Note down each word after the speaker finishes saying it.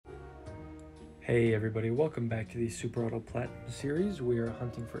Hey everybody, welcome back to the Super Auto Platinum series. We are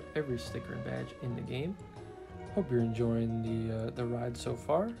hunting for every sticker and badge in the game. Hope you're enjoying the ride so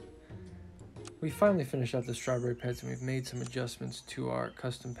far. We finally finished out the strawberry pets and we've made some adjustments to our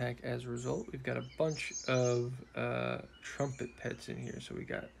custom pack as a result. We've got a bunch of trumpet pets in here. So we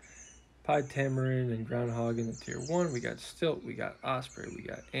got pied tamarin and groundhog in the tier 1. We got stilt, we got osprey, we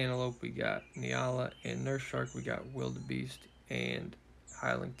got antelope, we got nyala and nurse shark, we got wildebeest and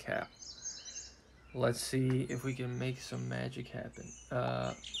highland cow. Let's see if we can make some magic happen.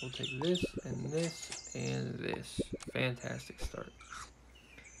 We'll take this and this and this. Fantastic start.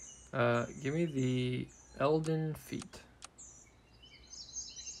 Give me the Elden Feet.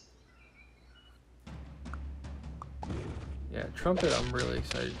 Yeah, trumpet I'm really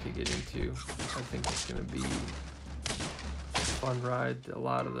excited to get into. I think it's going to be a fun ride. A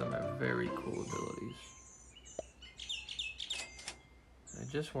lot of them have very cool abilities. I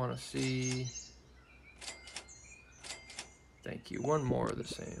just want to see... Thank you. One more of the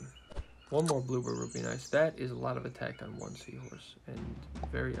same. One more bluebird would be nice. That is a lot of attack on one seahorse and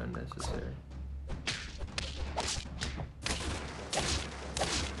very unnecessary.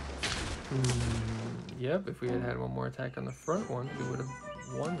 Yep, if we had had one more attack on the front one, we would have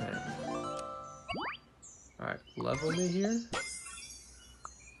won that. Alright, level me here.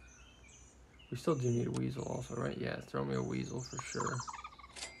 We still do need a weasel also, right? Yeah, throw me a weasel for sure.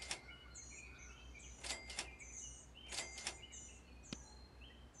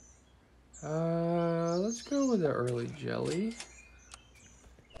 Let's go with the early jelly.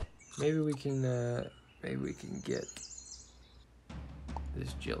 Maybe we can get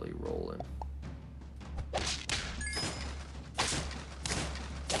this jelly rolling.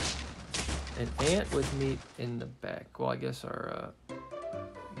 An ant with meat in the back. Well, I guess our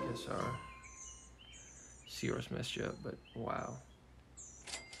seahorse messed you up, but wow.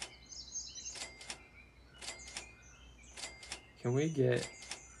 Can we get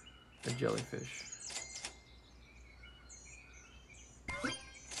a jellyfish?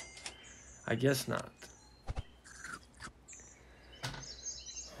 I guess not.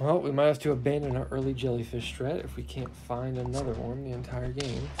 Well, we might have to abandon our early jellyfish strat if we can't find another one the entire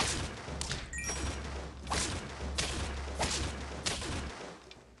game.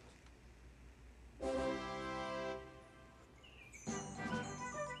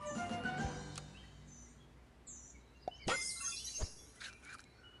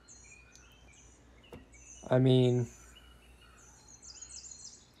 I mean,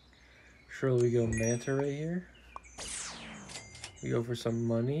 surely we go Manta right here. We go for some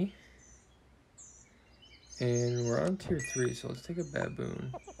money. And we're on tier 3, so let's take a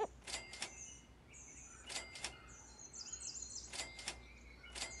baboon.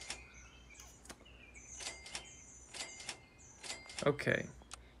 Okay,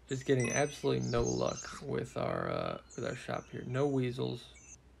 just getting absolutely no luck with our shop here. No weasels,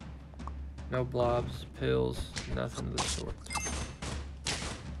 no blobs, pills, nothing of the sort.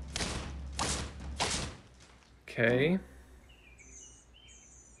 Okay.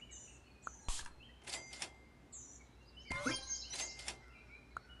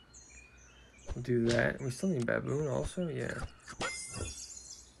 We'll do that. We still need baboon also, yeah.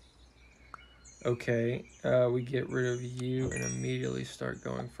 Okay, we get rid of you and immediately start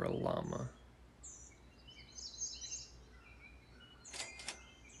going for a llama.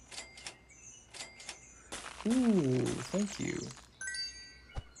 Ooh, thank you.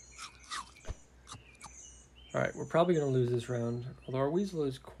 Alright, we're probably going to lose this round, although our weasel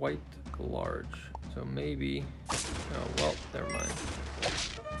is quite large, so maybe... Oh, well, never mind.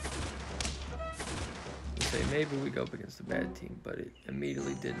 I'd say maybe we go up against a bad team, but it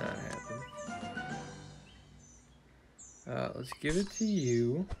immediately did not happen. Let's give it to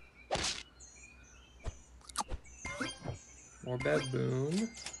you. More baboon.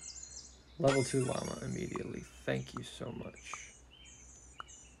 Level 2 llama immediately. Thank you so much.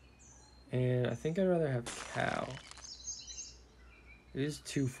 And I think I'd rather have cow. It is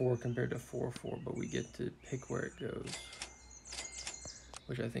 2-4 compared to 4-4, but we get to pick where it goes,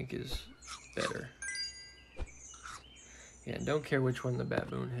 which I think is better. Yeah, and don't care which one the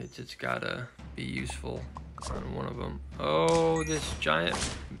baboon hits. It's gotta be useful on one of them. Oh, this giant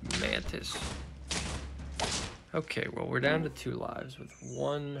mantis. Okay, well, we're down to 2 lives with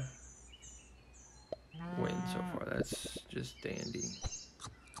 1 win so far. That's just dandy.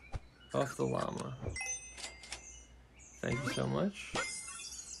 Buff the llama. Thank you so much.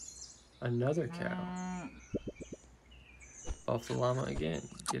 Another cow. Buff the llama again.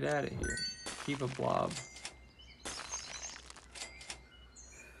 Get out of here. Keep a blob.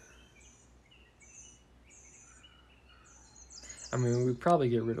 I mean, we'd probably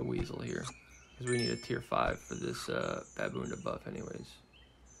get rid of weasel here. because we need a tier 5 for this baboon to buff anyways.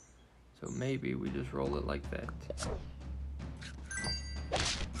 So maybe we just roll it like that.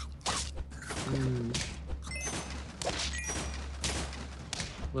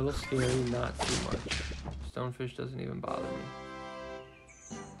 Little scary, not too much. Stonefish doesn't even bother me.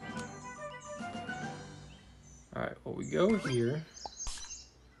 Alright, well we go here.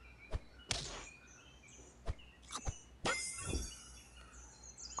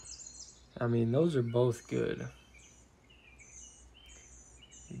 I mean, those are both good.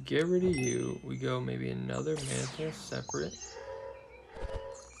 Get rid of you. We go maybe another Manta separate.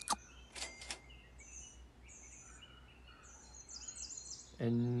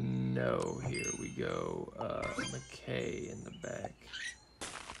 And no, here we go, Macaque in the back.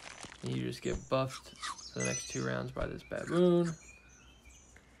 And you just get buffed for the next 2 rounds by this baboon.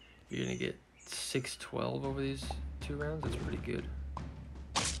 You're gonna get 612 over these 2 rounds. That's pretty good.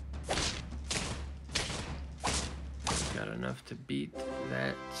 Got enough to beat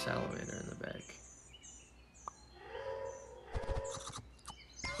that salamander in the back.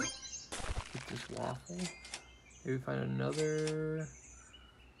 Get this waffle. Maybe find another.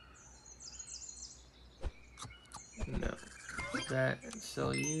 No. That and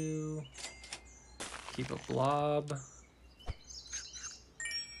sell you. Keep a blob.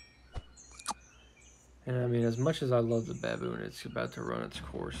 And I mean, as much as I love the baboon, it's about to run its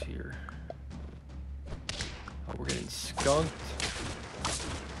course here. Oh, we're getting skunked.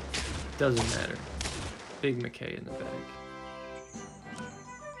 Doesn't matter. Big Macaque in the bag.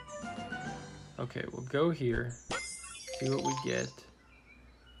 Okay, we'll go here. See what we get.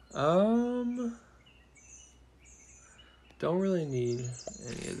 Don't really need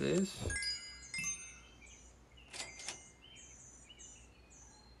any of this.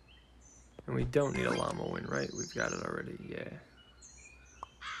 And we don't need a llama win, right? We've got it already, yeah.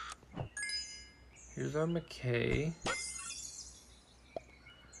 Here's our Macaque.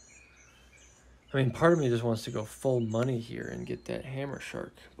 I mean, part of me just wants to go full money here and get that hammer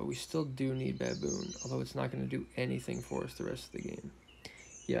shark, but we still do need baboon, although it's not going to do anything for us the rest of the game.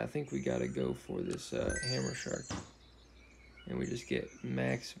 Yeah, I think we got to go for this hammer shark, and we just get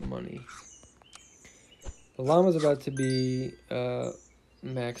max money. The llama's about to be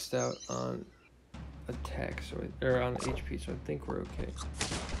maxed out on attack, or on HP, so I think we're okay.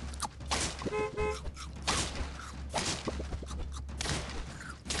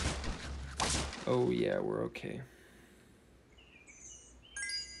 Oh yeah, we're okay.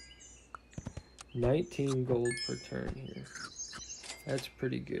 19 gold per turn here. That's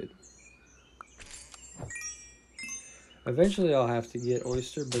pretty good. Eventually I'll have to get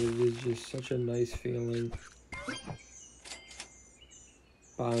oyster, but it is just such a nice feeling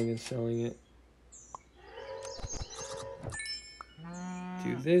buying and selling it.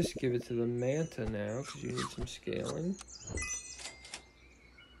 Do this, give it to the Manta now, because you need some scaling.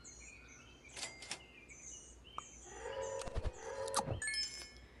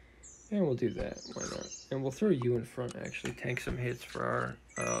 And we'll do that, why not? And we'll throw you in front, actually. Tank some hits for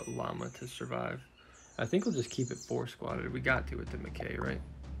our llama to survive. I think we'll just keep it 4 squatted. We got to with the Macaque, right?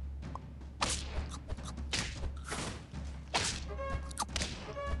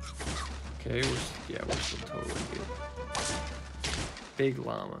 Okay, we're still totally good. Big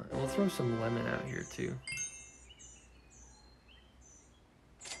llama. And we'll throw some lemon out here, too.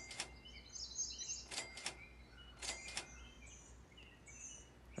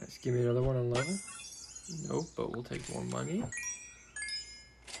 Nice. Give me another one on level. Nope, but we'll take more money.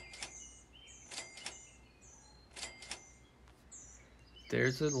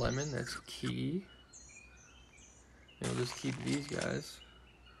 There's a lemon, that's key. And we'll just keep these guys.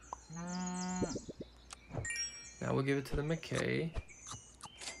 Now we'll give it to the Macaque.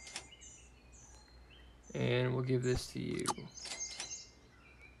 And we'll give this to you.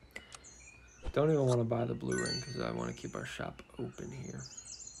 Don't even want to buy the blue ring because I want to keep our shop open here.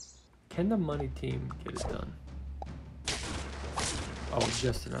 Can the money team get it done? Oh,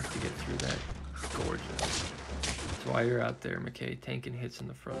 just enough to get through that. Gorgeous. That's why you're out there, Macaque, tanking hits in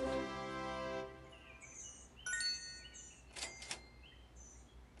the front.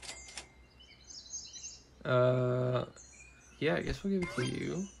 Yeah, I guess we'll give it to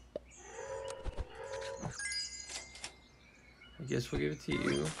you. I guess we'll give it to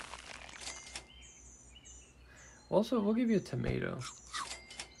you. Also, we'll give you a tomato.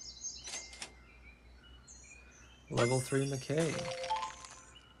 Level 3 Macaque.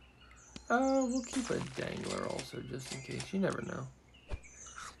 We'll keep a dangler also, just in case. You never know.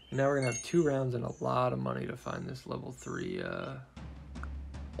 And now we're gonna have 2 rounds and a lot of money to find this level 3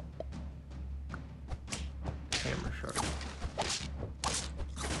 hammer shark.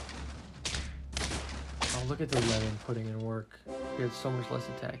 Oh, look at the lemon putting in work. We had so much less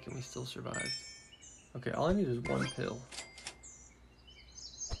attack and we still survived. Okay, all I need is one pill.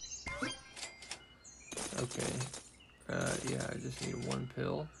 Okay. Yeah, I just need one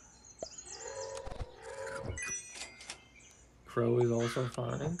pill. Crow is also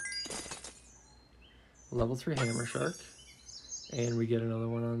fine. Level 3 Hammer Shark. And we get another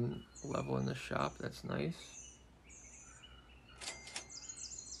one on level in the shop. That's nice.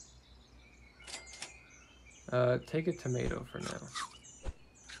 Take a tomato for now.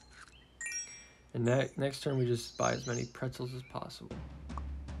 And next turn we just buy as many pretzels as possible.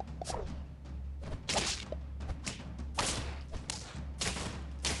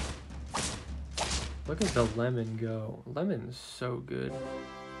 Look at the lemon go. Lemon's so good.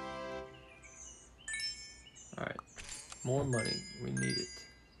 Alright. More money. We need it.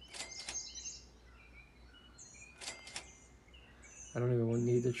 I don't even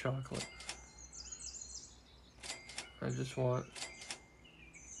need the chocolate. I just want...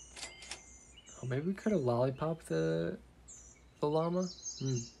 Oh, maybe we could have lollipopped the llama?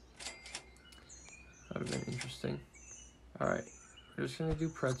 That would have been interesting. Alright. We're just going to do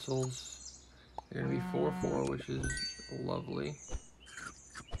pretzels. They're going to be 4-4, which is lovely.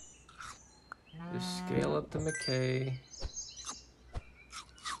 Just scale up the Macaque.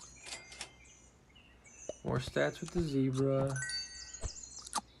 More stats with the zebra.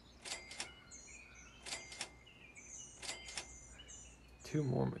 Two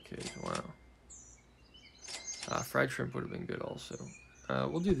more Macaques, wow. Fried shrimp would have been good also.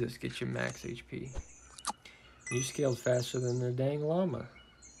 We'll do this, get you max HP. You scaled faster than their dang llama.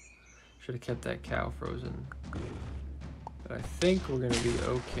 Should have kept that cow frozen. But I think we're gonna be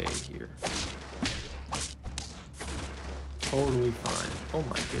okay here. Totally fine. Oh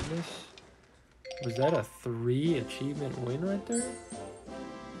my goodness. Was that a 3 achievement win right there?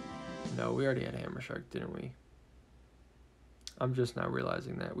 No, we already had Hammer Shark, didn't we? I'm just now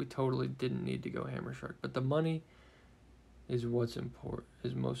realizing that. We totally didn't need to go Hammer Shark. But the money is what's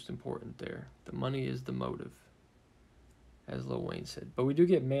most important there. The money is the motive, as Lil Wayne said. But we do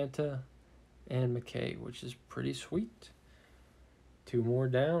get Manta and Macaque, which is pretty sweet. 2 more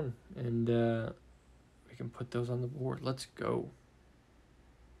down, and we can put those on the board. Let's go.